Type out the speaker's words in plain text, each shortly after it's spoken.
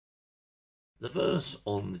The verse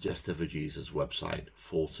on the Just Ever Jesus website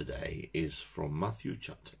for today is from Matthew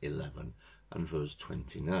chapter 11 and verse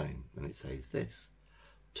 29, and it says this: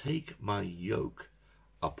 "Take my yoke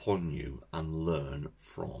upon you and learn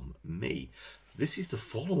from me." This is the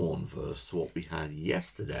follow-on verse to what we had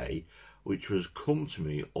yesterday, which was, "Come to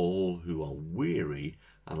me, all who are weary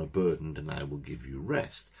and are burdened, and I will give you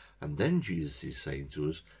rest." And then Jesus is saying to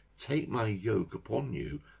us, "Take my yoke upon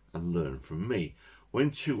you and learn from me."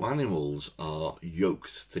 When two animals are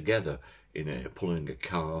yoked together pulling a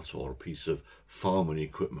cart or a piece of farming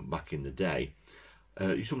equipment back in the day,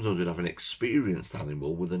 you sometimes would have an experienced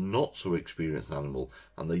animal with a not so experienced animal,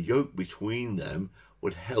 and the yoke between them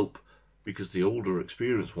would help, because the older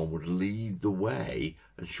experienced one would lead the way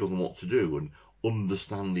and show them what to do and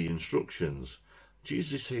understand the instructions.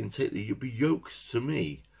 Jesus is saying, be yoked to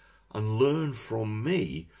me and learn from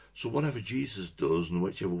me. So whatever Jesus does and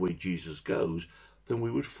whichever way Jesus goes, then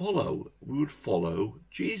we would follow. We would follow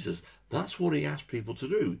Jesus. That's what he asked people to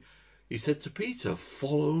do. He said to Peter,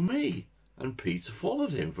 "Follow me." And Peter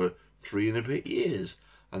followed him for 3 and a bit years,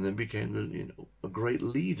 and then became a great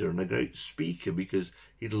leader and a great speaker because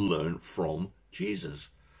he'd learned from Jesus.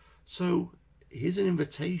 So here's an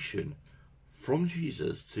invitation from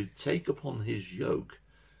Jesus to take upon his yoke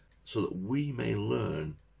so that we may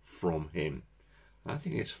learn from him. I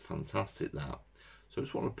think it's fantastic, that. So I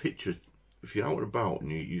just want to picture, if you're out and about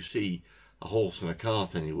and you see a horse and a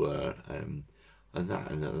cart anywhere, and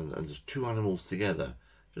there's two animals together,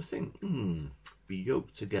 just think, be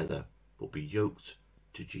yoked together, but be yoked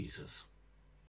to Jesus.